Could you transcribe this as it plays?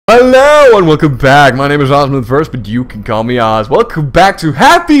everyone, welcome back. My name is Osmond first, but you can call me Oz. Welcome back to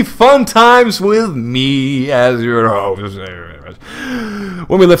Happy Fun Times with me as your host.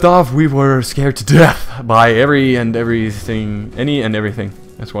 When we left off, we were scared to death by any and everything.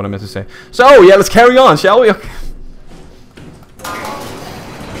 That's what I meant to say. So, yeah, let's carry on, shall we? Okay.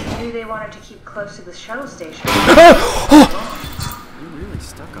 Maybe they wanted to keep close to the shuttle station. You're really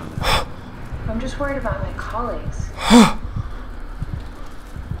stuck on that. I'm just worried about my colleagues.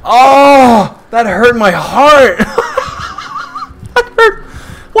 Oh, that hurt my heart. That hurt.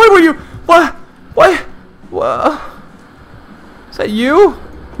 Why were you? What? Is that you?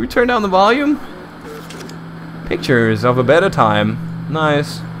 Can we turn down the volume? Pictures of a better time.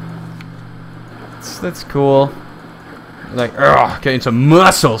 Nice. That's cool. Like, getting some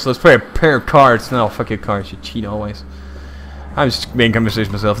muscles. Let's play a pair of cards. No, fuck your cards. You cheat always. I'm just making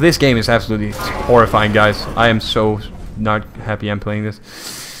conversation myself. This game is absolutely horrifying, guys. I am so not happy I'm playing this.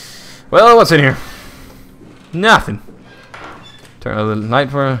 Well, what's in here? Nothing. Turn on the light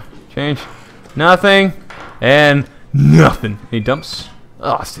for a change. Nothing. And nothing. Any dumps?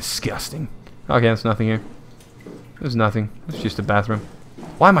 Oh, it's disgusting. Okay, there's nothing here. There's nothing. It's just a bathroom.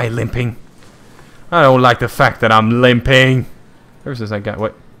 Why am I limping? I don't like the fact that I'm limping. Where's this guy?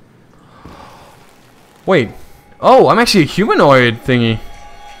 What? Wait. Oh, I'm actually a humanoid thingy.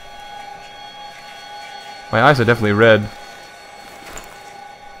 My eyes are definitely red.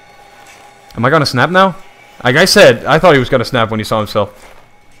 Am I gonna snap now? Like I said, I thought he was gonna snap when he saw himself.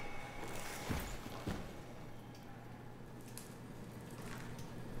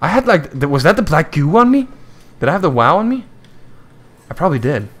 I had like, was that the black goo on me? Did I have the wow on me? I probably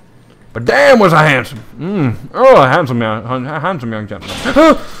did. But damn, was I handsome! Oh, a handsome young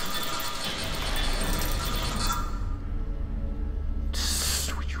gentleman.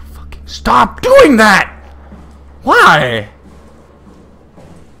 Would you fucking stop doing that? Why?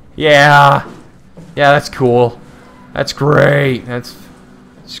 Yeah, that's cool. That's great. That's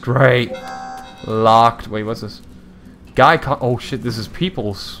great. Locked. Wait, what's this? Oh shit! This is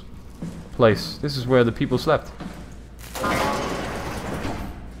people's place. This is where the people slept.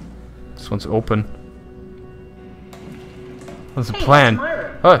 This one's open. What's the plan?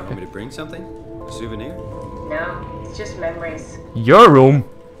 Oh, want me to bring something? A souvenir? No, it's just memories. Your room?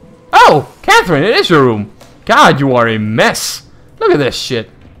 Oh, Catherine, it is your room. God, you are a mess. Look at this shit.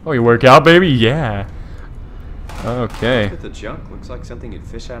 Oh, you work out, baby? Yeah. Okay. Look at the junk. Looks like something you'd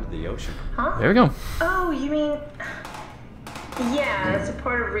fish out of the ocean. Huh? There we go. Oh, you mean... Yeah, it's a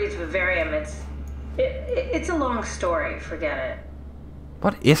part of Reed's vivarium. It's a long story. Forget it.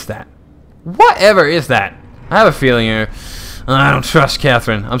 What is that? Whatever is that? I have a feeling I don't trust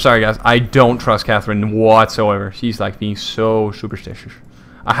Catherine. I'm sorry, guys. I don't trust Catherine whatsoever. She's like being so superstitious.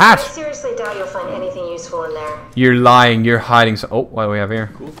 A hat! I seriously doubt you'll find anything useful in there. You're lying. You're hiding. Oh, what do we have here?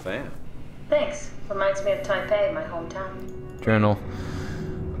 Cool fan. Thanks. Reminds me of Taipei, my hometown. Journal.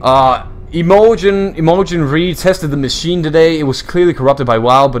 Imogen Reed tested the machine today. It was clearly corrupted by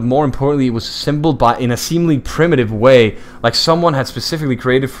WoW, but more importantly, it was assembled in a seemingly primitive way, like someone had specifically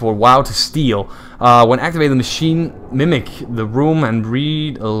created for WoW to steal. When activated, the machine mimicked the room and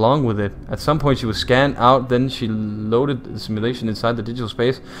Reed along with it. At some point, she was scanned out, then she loaded the simulation inside the digital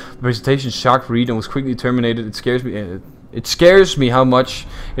space. The presentation shocked Reed and was quickly terminated. It scares me how much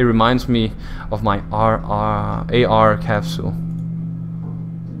it reminds me of my AR capsule.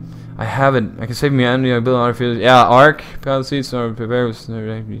 I have it. I can save me energy. I build other fields. Yeah, arc pilot seats are prepared with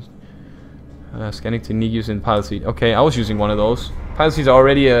scanning technique using pilot seat. Okay, I was using one of those. Pilot seats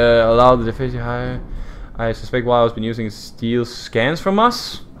already allow the deficiency higher. I suspect WoW has been using steal scans from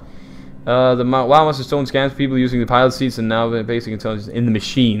us. The WoW Master Stone scans people using the pilot seats and now the basic intelligence in the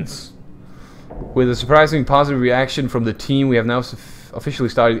machines. With a surprisingly positive reaction from the team, we have now officially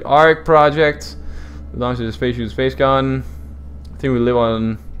started the ARC project. We launched the space gun. I think we live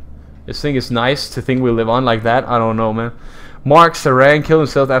on. This thing is nice to think we live on like that. I don't know, man. Mark Saran killed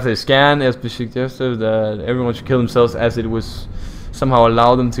himself after the scan, as suggested that everyone should kill themselves, as it was somehow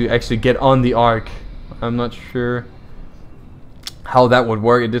allow them to actually get on the arc. I'm not sure how that would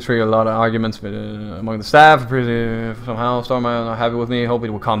work. It did trigger a lot of arguments among the staff. Somehow, Stormman not happy with me. Hope it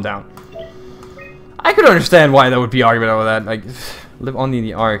will calm down. I could understand why there would be argument over that. Like, live on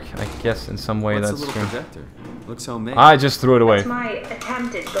the arc, I guess, in some way. What's that's the little true. projector? Looks homemade. I just threw it away. It's my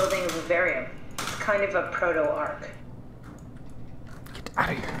attempt at building a vivarium. It's kind of a proto-arc. Get out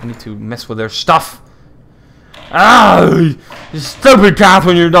of here. I need to mess with their stuff. Ah! You stupid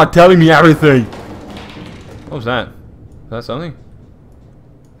Catherine, you're not telling me everything. What was that? Is that something?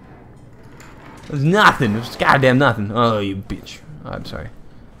 There's nothing. There's goddamn nothing. Oh, you bitch. I'm sorry.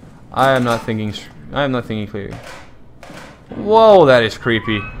 I am not thinking clearly. Whoa, that is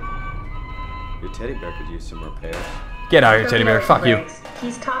creepy. Your teddy bear could use some repairs. Get out of here, teddy bear. Fuck you.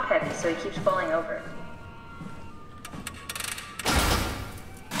 He's top heavy, so he keeps falling over.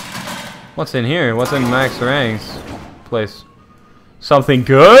 What's in here? What's in Max Rang's place? Something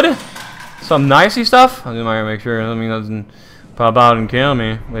good? Some nicey stuff? I just might make sure something doesn't pop out and kill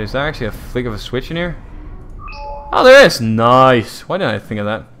me. Wait, is there actually a flick of a switch in here? Oh, there is. Nice. Why didn't I think of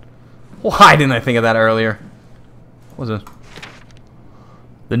that? Why didn't I think of that earlier? What was it?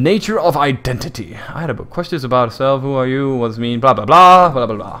 The nature of identity. I had a book. Questions about self. Who are you? What does it mean? Blah blah blah blah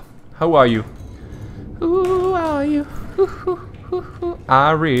blah blah. Who are you? Who are you?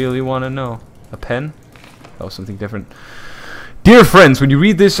 I really want to know. A pen? That was something different. Dear friends, when you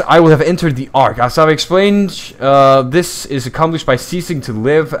read this, I will have entered the Ark. As I've explained, this is accomplished by ceasing to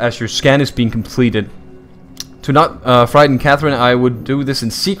live as your scan is being completed. To not frighten Catherine, I would do this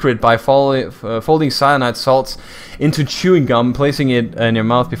in secret by folding cyanide salts into chewing gum, placing it in your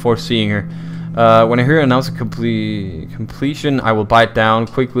mouth before seeing her. When I hear her announce a completion, I will bite down,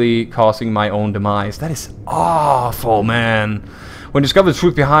 quickly causing my own demise. That is awful, man. When discover the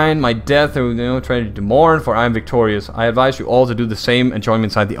truth behind my death, I will try to mourn, for I am victorious. I advise you all to do the same and join me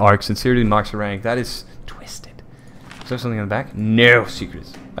inside the Ark. Sincerely, Max Rank. That is twisted. Is there something on the back? No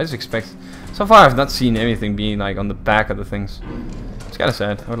secrets. I just expect... So far, I've not seen anything being like on the back of the things. It's kind of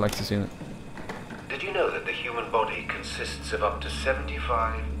sad. I would like to see it. Did you know that the human body consists of up to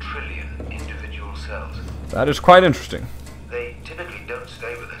 75 trillion individual cells? That is quite interesting. They typically don't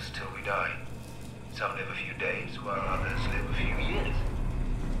stay with us till we die. Some live a few days, while others live a few years.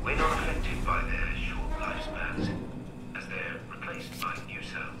 We're not affected by their short lifespans, as they're replaced by new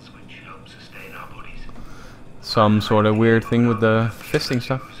cells, which help sustain our bodies. Some sort of weird thing with the fisting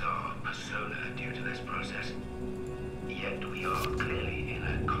stuff.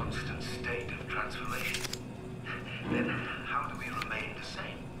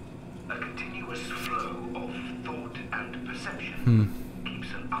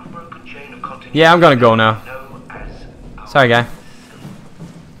 Yeah, I'm gonna go now. Sorry, guy.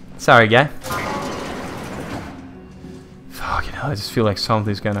 Sorry, guy. Fucking hell, I just feel like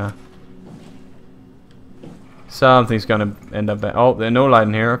something's gonna end up bad. Oh, there's no light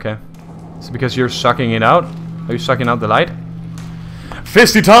in here, okay. Is it because you're sucking it out? Are you sucking out the light?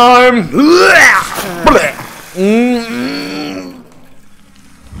 Fisty time!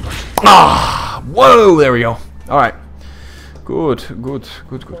 Ah, whoa, there we go. Alright. Good. What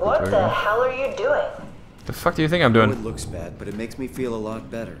the hell are you doing? The fuck do you think I'm doing? It looks bad, but it makes me feel a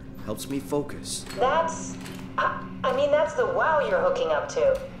lot better. Helps me focus. That's... I mean, that's the wow you're hooking up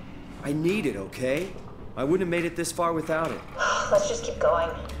to. I need it, okay? I wouldn't have made it this far without it. Let's just keep going.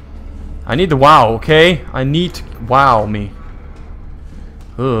 I need the wow, okay? I need to wow me.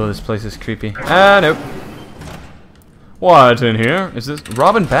 Oh, this place is creepy. Ah, nope. What's in here? Is this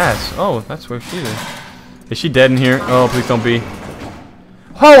Robin Bass? Oh, that's where she is. Is she dead in here? Oh, please don't be.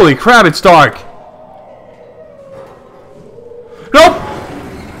 Holy crap, it's dark! Nope!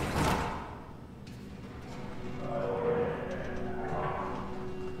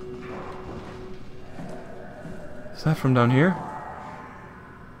 Is that from down here?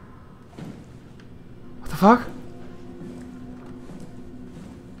 What the fuck?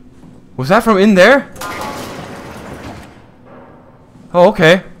 Was that from in there? Oh,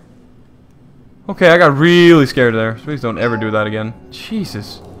 okay. Okay, I got really scared there. Please don't ever do that again.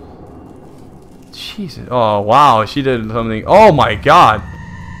 Jesus. Jesus. Oh, wow. She did something. Oh, my God.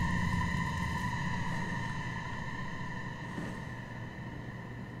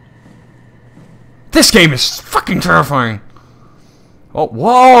 This game is fucking terrifying. Oh,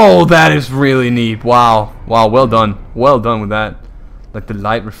 whoa. That is really neat. Wow. Wow, well done. Well done with that. Like the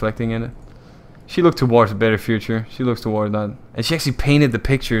light reflecting in it. She looked towards a better future. She looks toward that. And she actually painted the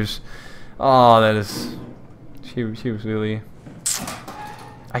pictures. Oh, that is... She was really...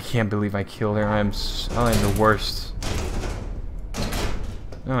 I can't believe I killed her. I'm the worst.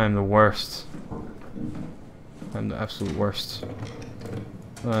 I'm the worst. I'm the absolute worst.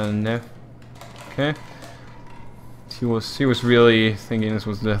 No. Okay. She was really thinking this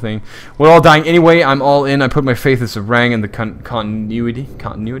was the thing. We're all dying anyway. I'm all in. I put my faith as a rang in the continuity. I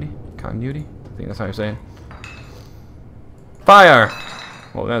think that's how you say it. Fire!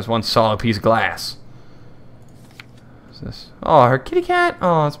 Well, that's one solid piece of glass. What's this? Oh, her kitty cat.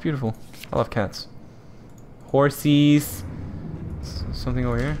 Oh, it's beautiful. I love cats. Horsies. Something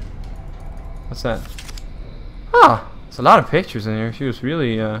over here. What's that? Ah, it's a lot of pictures in here. She was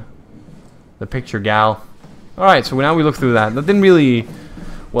really the picture gal. All right, so now we look through that. That didn't really.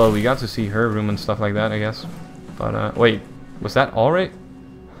 Well, we got to see her room and stuff like that, I guess. But wait, was that all right?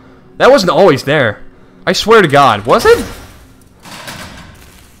 That wasn't always there. I swear to God, was it?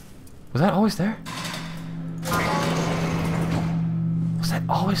 Was that always there? Was that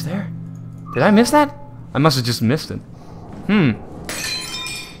always there? Did I miss that? I must have just missed it.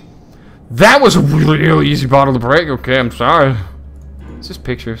 That was a really easy bottle to break. Okay, I'm sorry. It's just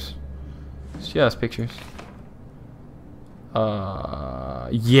pictures. It's just pictures.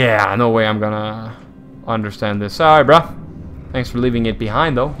 Yeah, no way I'm gonna understand this. Sorry, bruh. Thanks for leaving it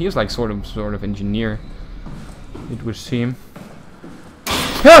behind, though. He was like sort of engineer, it would seem.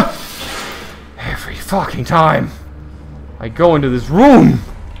 Every fucking time I go into this room.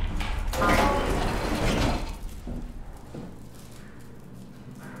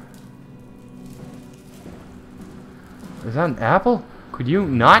 Is that an apple? Could you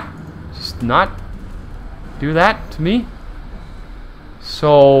just not do that to me?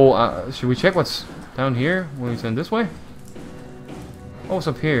 So, should we check what's down here when we send this way? What was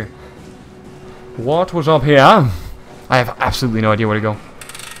up here? What was up here? I have absolutely no idea where to go.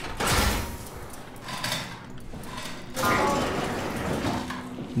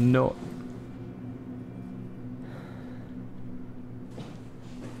 No.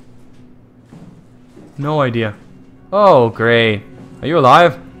 No idea. Oh, great. Are you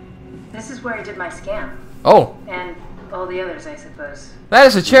alive? This is where I did my scan. Oh. And all the others, I suppose. That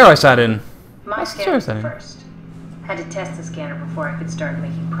is the chair I sat in. My scan was the first. Had to test the scanner before I could start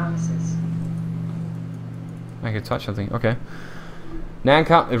making promises. I could touch something. Okay.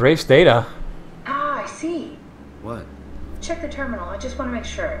 Nancom erase data. Ah, I see. What? Check the terminal. I just want to make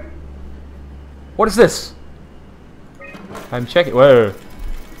sure. What is this? I'm checking. Whoa.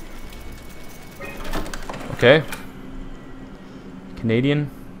 Okay. Canadian.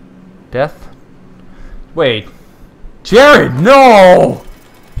 Death. Wait. Jared, no!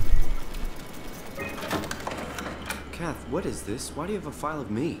 Kath, what is this? Why do you have a file of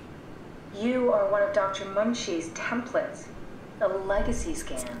me? You are one of Dr. Munchie's templates. A legacy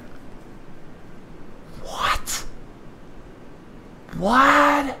scan. What?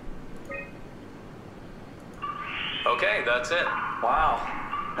 What? Okay, that's it.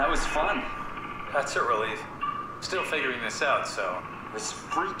 Wow, that was fun. That's a relief. Still figuring this out, so. It was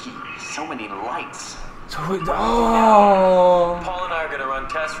freaky. So many lights. So oh. Paul and I are going to run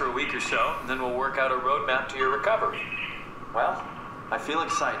tests for a week or so, and then we'll work out a roadmap to your recovery. Well, I feel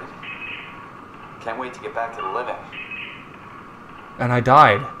excited. Can't wait to get back to the living. And I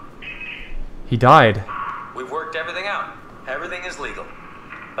died. He died. We've worked everything out. Everything is legal.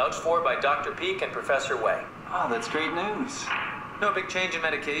 Vouched for by Dr. Peak and Professor Way. Oh, that's great news. No big change in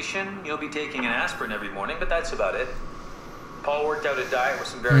medication. You'll be taking an aspirin every morning, but that's about it. Paul worked out a diet with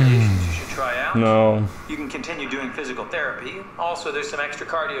some variations you should try out. No. You can continue doing physical therapy. Also, there's some extra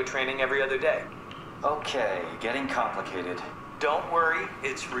cardio training every other day. Okay, getting complicated. Don't worry,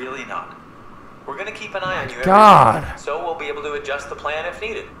 it's really not. We're going to keep an eye on you every God. day, so we'll be able to adjust the plan if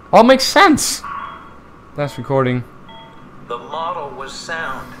needed. All makes sense. That's recording. The model was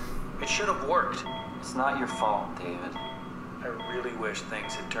sound. It should have worked. It's not your fault, David. I really wish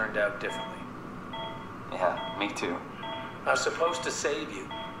things had turned out differently. Yeah, me too. I was supposed to save you.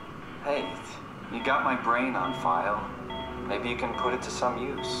 Hey, you got my brain on file. Maybe you can put it to some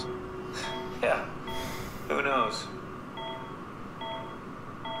use. Yeah, who knows?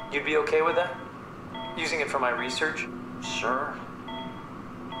 You'd be okay with that? Using it for my research? Sure.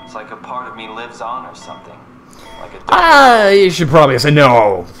 It's like a part of me lives on or something. Like a You should probably say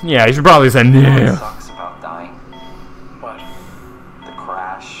no. Yeah, you should probably say You know what no. sucks about dying? What? The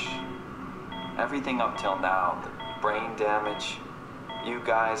crash. Everything up till now. The brain damage. You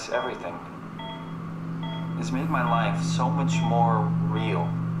guys, everything. It's made my life so much more real.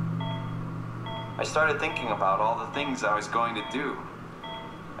 I started thinking about all the things I was going to do.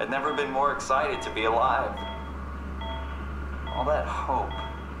 I'd never been more excited to be alive. All that hope.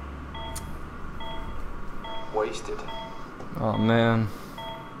 Wasted. Oh man.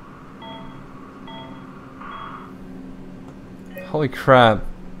 Holy crap.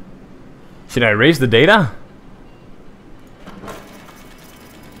 Should I erase the data?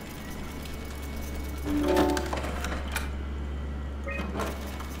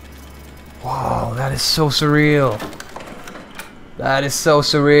 Wow, that is so surreal. That is so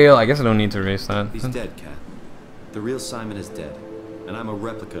surreal. I guess I don't need to erase that. He's dead, Kat. The real Simon is dead. And I'm a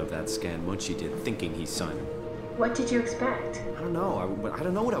replica of that scan Munchie did, thinking he's Simon. What did you expect? I don't know. I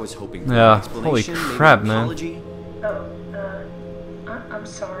don't know what I was hoping for. Yeah, An explanation, holy maybe crap, an man. apology? Oh, I'm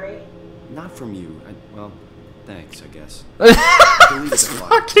sorry. Not from you. Well, thanks, I guess. This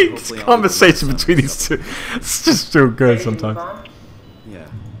fucking conversation between these two. It's just so good Ready to sometimes. move on? Yeah.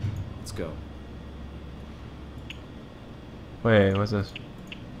 Let's go. Wait, what's this?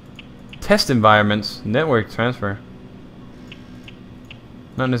 Test environments, network transfer.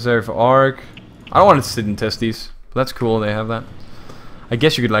 Not necessary for ARC. I don't want to sit and test these, but that's cool. They have that. I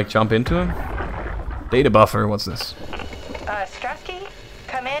guess you could like jump into him. Data buffer. What's this? Strusky,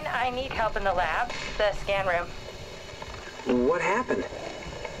 come in. I need help in the lab, the scan room. What happened?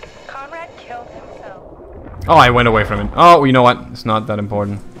 Conrad killed himself. Oh, I went away from it. Oh, you know what? It's not that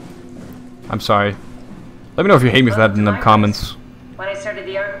important. I'm sorry. Let me know if you hate me for that in the comments. When I started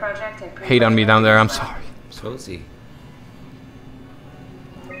the art project, I Hate on me down there. I'm sorry. Cozy.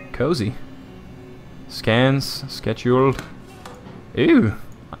 Cozy. Scans. Scheduled. Ew.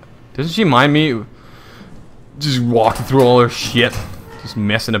 Doesn't she mind me just walking through all her shit? Just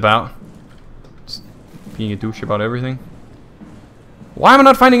messing about. Just being a douche about everything. Why am I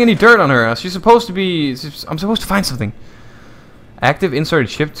not finding any dirt on her? She's supposed to be... I'm supposed to find something. Active inserted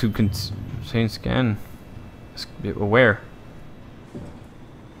chip to contain scan. Where?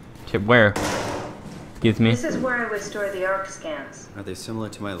 Chip where? Give me. This is where I would store the ARC scans. Are they similar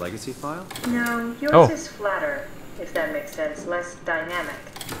to my legacy file? No, yours is flatter, if that makes sense. Less dynamic.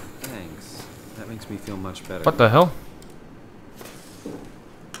 Thanks. That makes me feel much better. What the hell?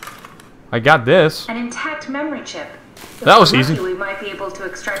 I got this. An intact memory chip. That was easy. We might be able to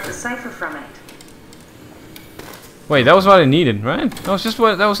extract the cipher from it. Wait, that was what I needed, right? That was just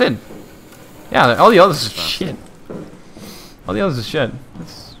what. That was it. Yeah, all the others is shit. All the others is shit.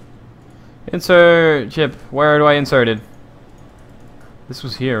 Let's insert chip. Where do I insert it? This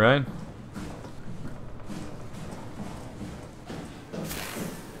was here, right?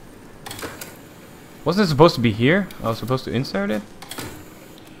 Wasn't it supposed to be here? I was supposed to insert it?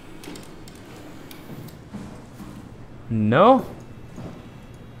 No?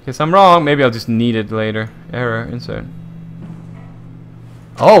 Guess I'm wrong. Maybe I'll just need it later. Error, insert.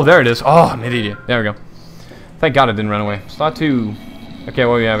 Oh, there it is. Oh, I'm an idiot. There we go. Thank God it didn't run away. Slot 2. Okay,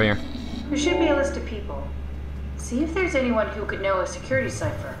 what do we have here? There should be a list of people. See if there's anyone who could know a security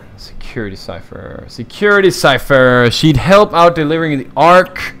cipher. Security cipher. Security cipher. She'd help out delivering the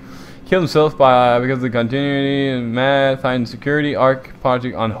ARC. Killed himself because of the continuity and mad. Find security ARC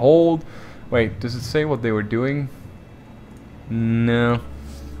project on hold. Wait, does it say what they were doing? No.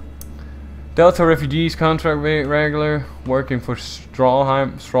 Delta refugees contract regular working for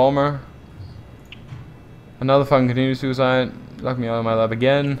Stromer. Another fucking continued suicide. Locked me out of my lab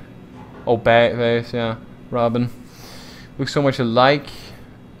again. Oh, bad face, yeah. Robin. Looks so much alike.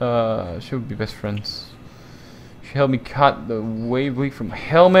 Should be best friends. She helped me cut the wave leak from my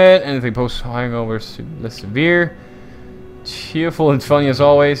helmet. Anything post hangovers less severe. Cheerful and funny as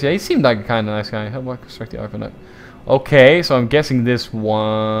always. Yeah, he seemed like a kind of nice guy. Help me construct the Arcanite. Okay, so I'm guessing this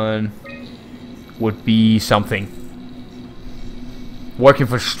one would be something. Working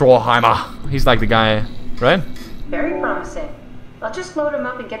for Stroheimer. He's like the guy, right? Very promising. I'll just load him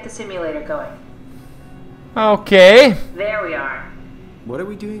up and get the simulator going. Okay. There we are. What are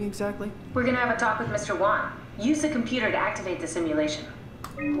we doing exactly? We're gonna have a talk with Mr. Wan. Use the computer to activate the simulation.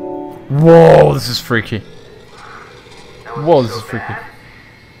 Whoa, this is freaky. Whoa, this is freaky.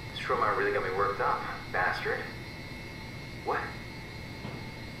 Strohmeyer really got me worked up, bastard.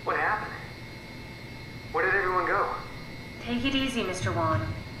 What happened? Where did everyone go? Take it easy, Mr. Wan.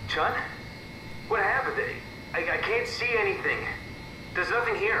 Chun? What happened? I can't see anything. There's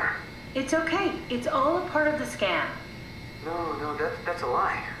nothing here. It's okay. It's all a part of the scan. No, that's a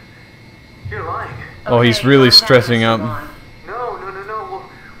lie. You're lying. Oh, he's really stressing out. No. Well,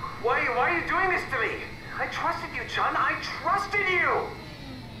 why are you doing this to me? I trusted you, Chun. I trusted you.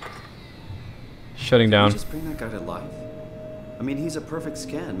 Shutting Did down. we just bring that guy to life? I mean, he's a perfect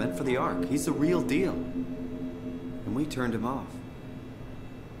scan, meant for the ARC. He's the real deal. And we turned him off.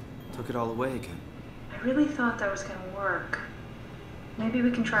 Took it all away again. I really thought that was gonna work. Maybe we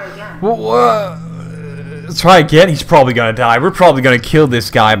can try again. Well, try again? He's probably gonna die. We're probably gonna kill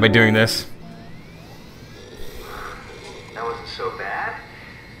this guy by doing this. That wasn't so bad.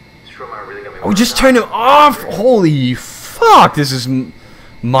 Strohmeyer really got me. Oh, just turn him off! Holy fuck! This is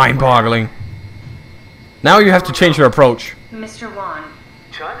mind-boggling. Now you have to change your approach. Mr. Wan.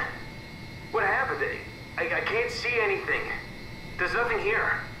 Chun? What happened? I can't see anything. There's nothing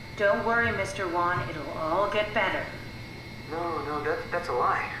here. Don't worry, Mr. Wan. It'll all get better. No, that's a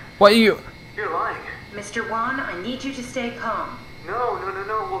lie. What are you... You're lying. Mr. Wan, I need you to stay calm. No.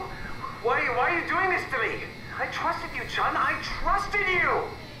 Well, why are you doing this to me? I trusted you, Chun. I trusted you.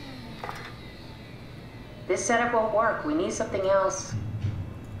 This setup won't work. We need something else.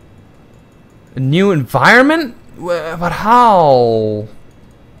 A new environment? But how?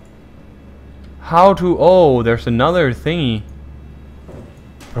 How to... Oh, there's another thingy.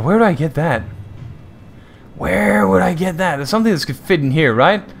 But where do I get that? Where would I get that? There's something that could fit in here,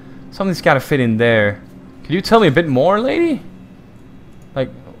 right? Something's got to fit in there. Could you tell me a bit more, lady? Like,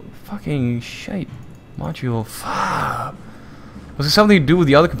 fucking shite. Module. Fuck. Was it something to do with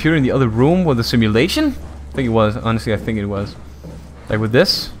the other computer in the other room with the simulation? I think it was. Honestly, I think it was. Like with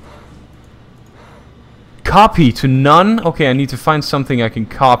this. Copy to none. Okay, I need to find something I can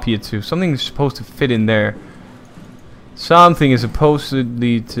copy it to. Something is supposed to fit in there. Something is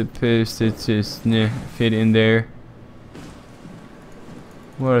supposedly to fit in there.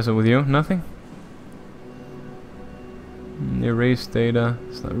 What is it with you? Nothing? Erase data.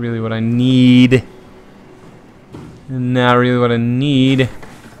 It's not really what I need. Not really what I need.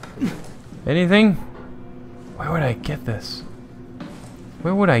 Anything? Where would I get this?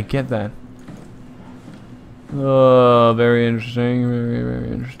 Where would I get that? Oh, very interesting. Very,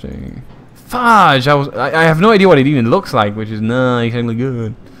 very interesting. Fudge! I have no idea what it even looks like, which is not exactly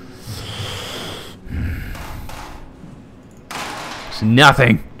good. It's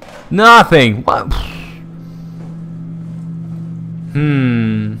nothing. Nothing. What?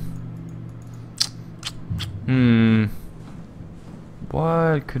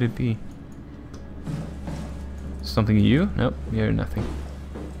 What could it be? Something you? Nope, you're nothing.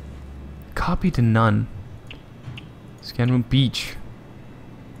 Copy to none. Scan room beach.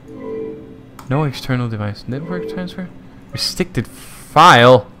 No external device. Network transfer? Restricted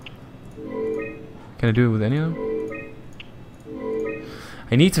file. Can I do it with any of them?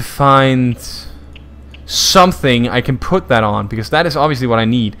 I need to find something I can put that on, because that is obviously what I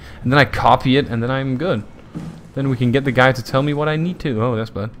need. And then I copy it, and then I'm good. Then we can get the guy to tell me what I need to. Oh, that's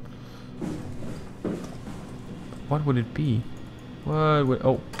bad. What would it be? What would...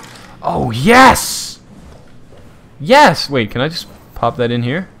 Oh. Oh, yes! Yes! Wait, can I just pop that in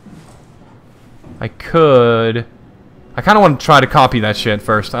here? I could... I kind of want to try to copy that shit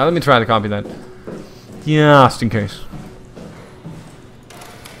first. Let me try to copy that. Just in case.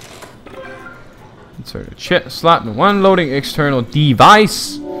 Insert a chip slot in one loading external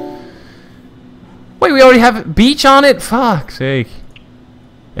device. Wait, we already have beach on it? Fuck's sake.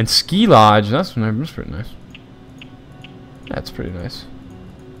 And ski lodge. That's pretty nice. That's pretty nice.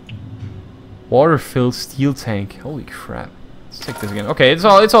 Water-filled steel tank. Holy crap. Let's take this again. Okay, it's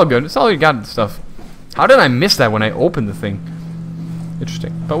all good. It's all we got stuff. How did I miss that when I opened the thing?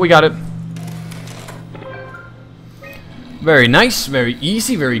 Interesting. But we got it. Very nice, very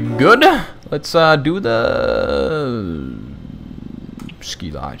easy, very good. Let's do the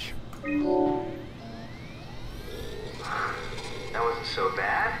ski lodge. That wasn't so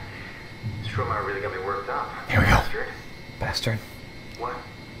bad. This robot really got me worked up. Here we go. Bastard. Bastard. What?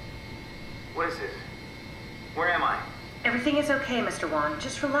 What is this? Where am I? Everything is okay, Mr. Wan.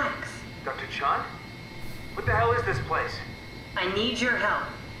 Just relax. Dr. Chun? What the hell is this place? I need your help.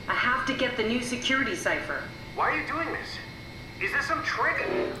 I have to get the new security cipher. Why are you doing this? Is this some trick?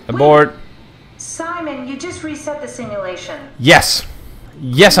 Abort. Simon, you just reset the simulation. Yes.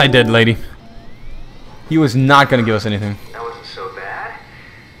 Yes, I did, lady. He was not going to give us anything. That wasn't so bad.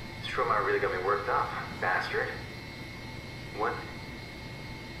 This robot really got me worked up. Bastard. What?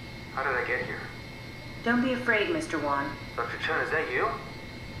 How did I get here? Don't be afraid, Mr. Wan. Dr. Chun, is that you?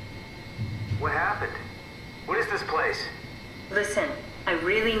 What happened? What is this place? Listen, I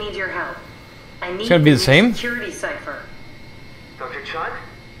really need your help. I need It's gonna be the same? security cipher. Dr. Chun?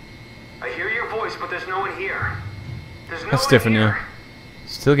 I hear your voice, but there's no one here. There's no That's one different, here. yeah.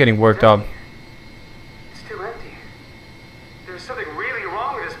 Still getting worked up. It's too empty. There's something really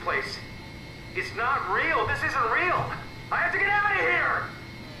wrong with this place. It's not real. This isn't real. I have to get out of here.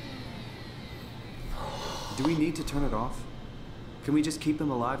 Do we need to turn it off? Can we just keep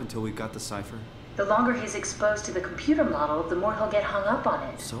him alive until we've got the cipher? The longer he's exposed to the computer model, the more he'll get hung up on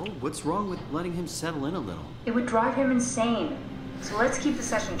it. So, what's wrong with letting him settle in a little? It would drive him insane. So let's keep the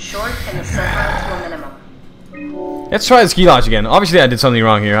session short and the cipher to a minimum. Let's try the ski lodge again. Obviously, I did something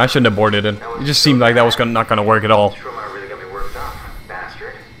wrong here. I shouldn't have boarded it. It just seemed like that was not going to work at all. This robot really got me worked up.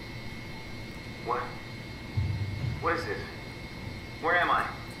 Bastard. What? What is this? Where am I?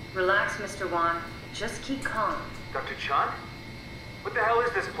 Relax, Mr. Wan. Just keep calm. Dr. Chun? What the hell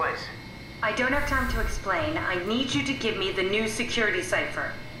is this place? I don't have time to explain. I need you to give me the new security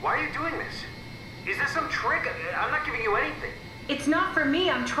cipher. Why are you doing this? Is this some trick? I'm not giving you anything. It's not for me.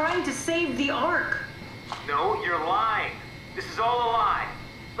 I'm trying to save the Ark. No, you're lying. This is all a lie.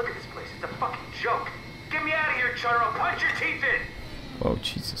 Look at this place. It's a fucking joke. Get me out of here, Chun, or I'll punch your teeth in. Oh,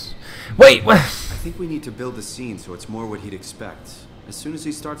 Jesus. Wait, what? I think we need to build the scene so it's more what he'd expect. As soon as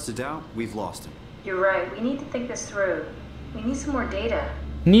he starts to doubt, we've lost him. You're right. We need to think this through. We need some more data.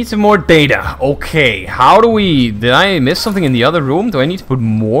 Need some more data. Okay, how do we... Did I miss something in the other room? Do I need to put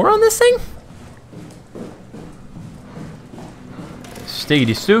more on this thing?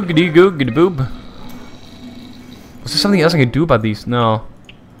 Stiggity stoogity googity boob. Was there something else I could do about these? No.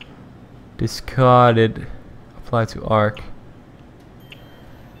 Discarded. Apply to arc.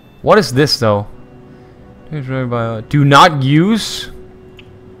 What is this though? Do not use.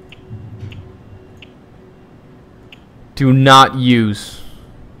 Do not use.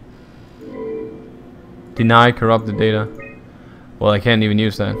 Deny corrupted data. Well, I can't even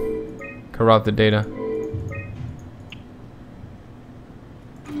use that. Corrupted data.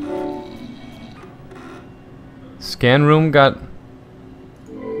 Scan room got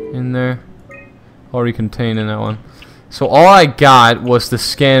in there. Already contained in that one. So all I got was the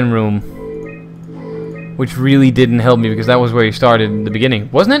scan room, which really didn't help me because that was where he started in the beginning,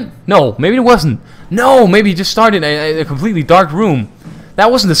 wasn't it? No, maybe it wasn't. No, maybe he just started a completely dark room.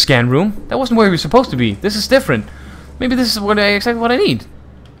 That wasn't the scan room. That wasn't where he was supposed to be. This is different. Maybe this is exactly what I need.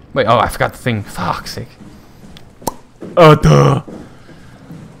 Wait, oh, I forgot the thing. Fuck's sake. Duh.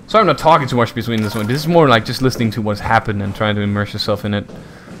 Sorry I'm not talking too much between this one. This is more like just listening to what's happened and trying to immerse yourself in it.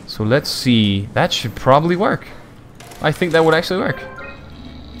 So let's see. That should probably work. I think that would actually work.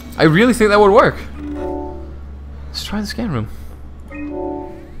 I really think that would work. Let's try the scan room.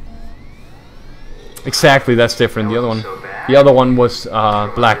 Exactly, that's different. The other one was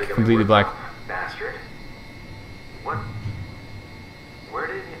black, completely black. Bastard. What? Where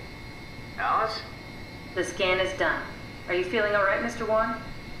did you... Alice? The scan is done. Are you feeling alright, Mr. Wan?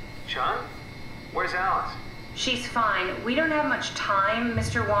 Chun? Where's Alice? She's fine. We don't have much time,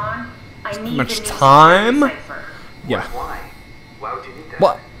 Mr. Wan. I need much the new time? CIPHER. Yeah. Why? Why would you need that?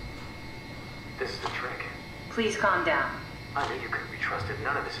 What? This is the trick. Please calm down. I knew you couldn't be trusted.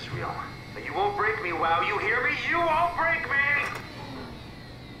 None of this is real. You won't break me, WoW. You hear me? You won't break me!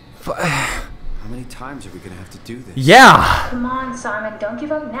 How many times are we gonna have to do this? Yeah! Come on, Simon. Don't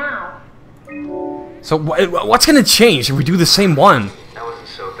give up now. So what's gonna change if we do the same one? That wasn't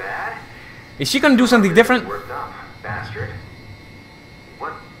so bad. Is she gonna do something different? Worked up, bastard.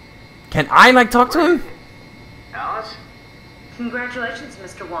 What? Can I, like, talk to him? Alice? Congratulations,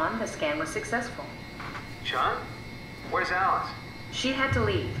 Mr. Wan. The scan was successful. Chun? Where's Alice? She had to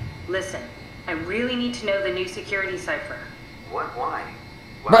leave. Listen, I really need to know the new security cipher. What? Why?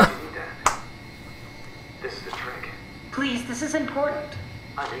 Why do you need that? This is the trick. Please, this is important.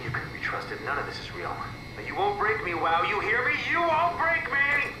 I knew you couldn't be trusted. None of this is real. You won't break me, WoW. You hear me? You won't break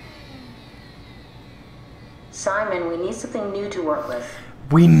me! Simon, we need something new to work with.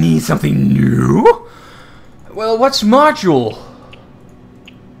 We need something new? Well, what's module?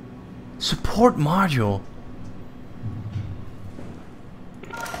 Support module.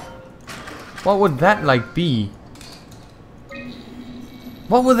 What would that like be?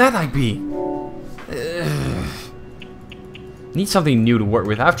 What would that like be? Need something new to work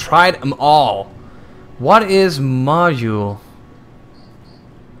with. I've tried them all. What is module?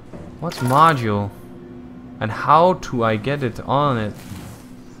 What's module? And how do I get it on it?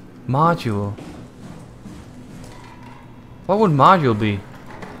 Module. What would module be?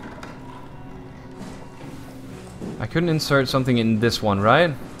 I couldn't insert something in this one,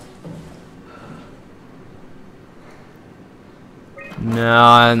 right?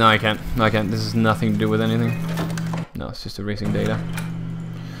 No, I can't. No, I can't. This has nothing to do with anything. No, it's just erasing data.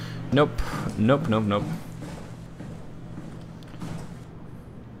 Nope. Nope, nope, nope.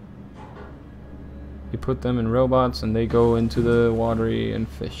 You put them in robots and they go into the watery and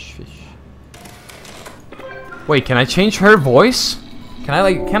fish. Wait, can I change her voice? Can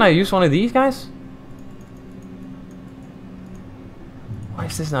I use one of these guys? Why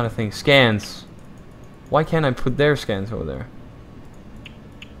is this not a thing? Scans. Why can't I put their scans over there?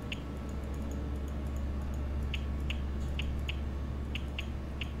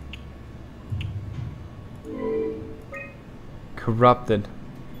 Corrupted.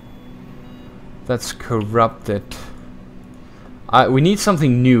 That's corrupted. We need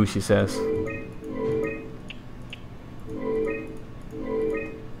something new, she says.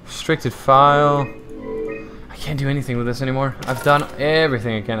 Restricted file. I can't do anything with this anymore. I've done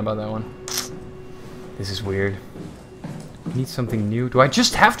everything I can about that one. This is weird. Need something new. Do I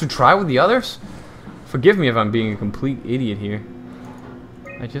just have to try with the others? Forgive me if I'm being a complete idiot here.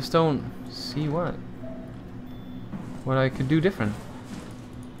 I just don't see what I could do different.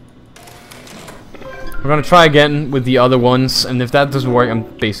 We're gonna try again with the other ones, and if that doesn't work, I'm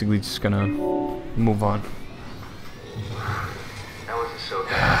basically just gonna move on. That wasn't so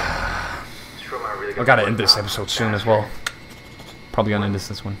bad. I gotta end this episode soon as well. Probably gonna end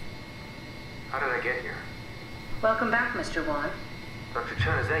this one. How did I get here? Welcome back, Mr. Wan. Dr.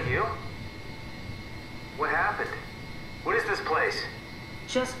 Chun, is that you? What happened? What is this place?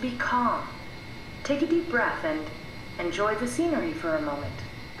 Just be calm. Take a deep breath and enjoy the scenery for a moment.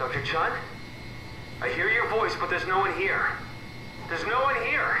 Dr. Chun? I hear your voice, but there's no one here. There's no one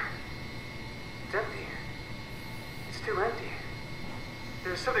here. It's empty. It's too empty.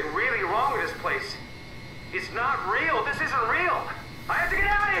 There's something really wrong with this place. It's not real. This isn't real. I have to get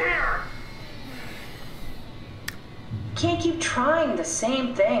out of here. Can't keep trying the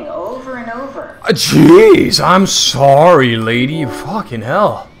same thing over and over. Jeez, I'm sorry, lady. Fucking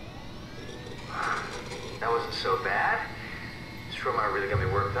hell. That wasn't so bad. Stromae really got me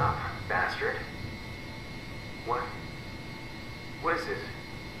worked up, bastard. What? What is this?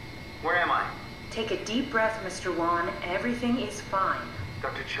 Where am I? Take a deep breath, Mr. Wan. Everything is fine.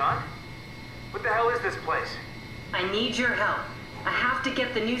 Dr. Chun? What the hell is this place? I need your help. I have to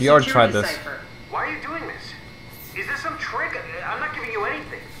get the new You already tried security this. cipher. Why are you doing this? Is this some trick? I'm not giving you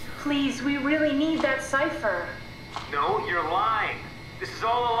anything. Please, we really need that cipher. No, you're lying. This is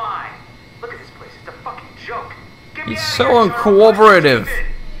all a lie. Look at this place. It's a fucking joke. Get me He's out of so here, Chun. uncooperative. Stupid.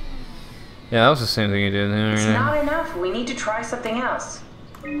 Yeah, that was the same thing he did. It's not enough. We need to try something else.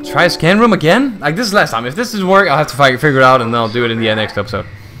 Try a scan room again? Like this is last time. If this doesn't work, I'll have to figure it out and then I'll do it in the next episode.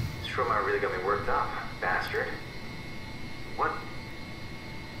 Stromae really got me worked up, bastard. What?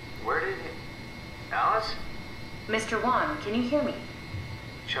 Where did he... Alice? Mr. Wan, can you hear me?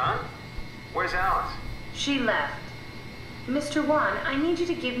 Chun? Where's Alice? She left. Mr. Wan, I need you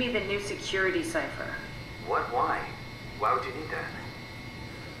to give me the new security cipher. What? Why? Why would you need that?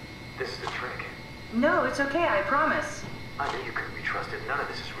 This is the trick. No, it's okay, I promise. I knew you couldn't be trusted. None of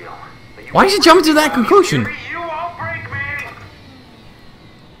this is real. But you Why is he jumping to that conclusion? You won't break me!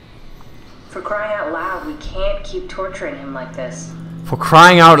 For crying out loud, we can't keep torturing him like this. For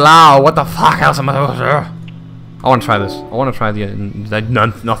crying out loud, what the fuck else am I supposed to do? I want to try this. I want to try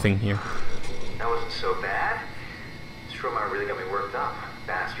nothing here. That wasn't so bad. Stromae really got me worked up,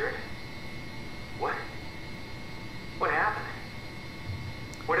 bastard. What? What happened?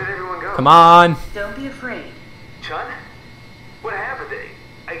 Where did everyone go? Come on. Don't be afraid. Chun? What happened?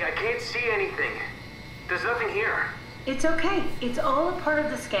 I can't see anything. There's nothing here. It's okay. It's all a part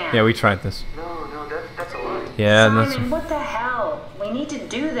of the scan. Yeah, we tried this. No, that's a lie. Yeah, Simon, what the hell? We need to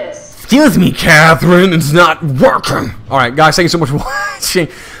do this. Excuse me, Catherine, it's not working. Alright, guys, thank you so much for watching.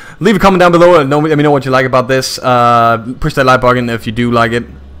 Leave a comment down below and let me know what you like about this. Push that like button if you do like it.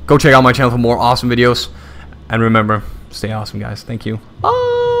 Go check out my channel for more awesome videos. And remember, stay awesome, guys. Thank you.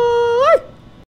 Bye.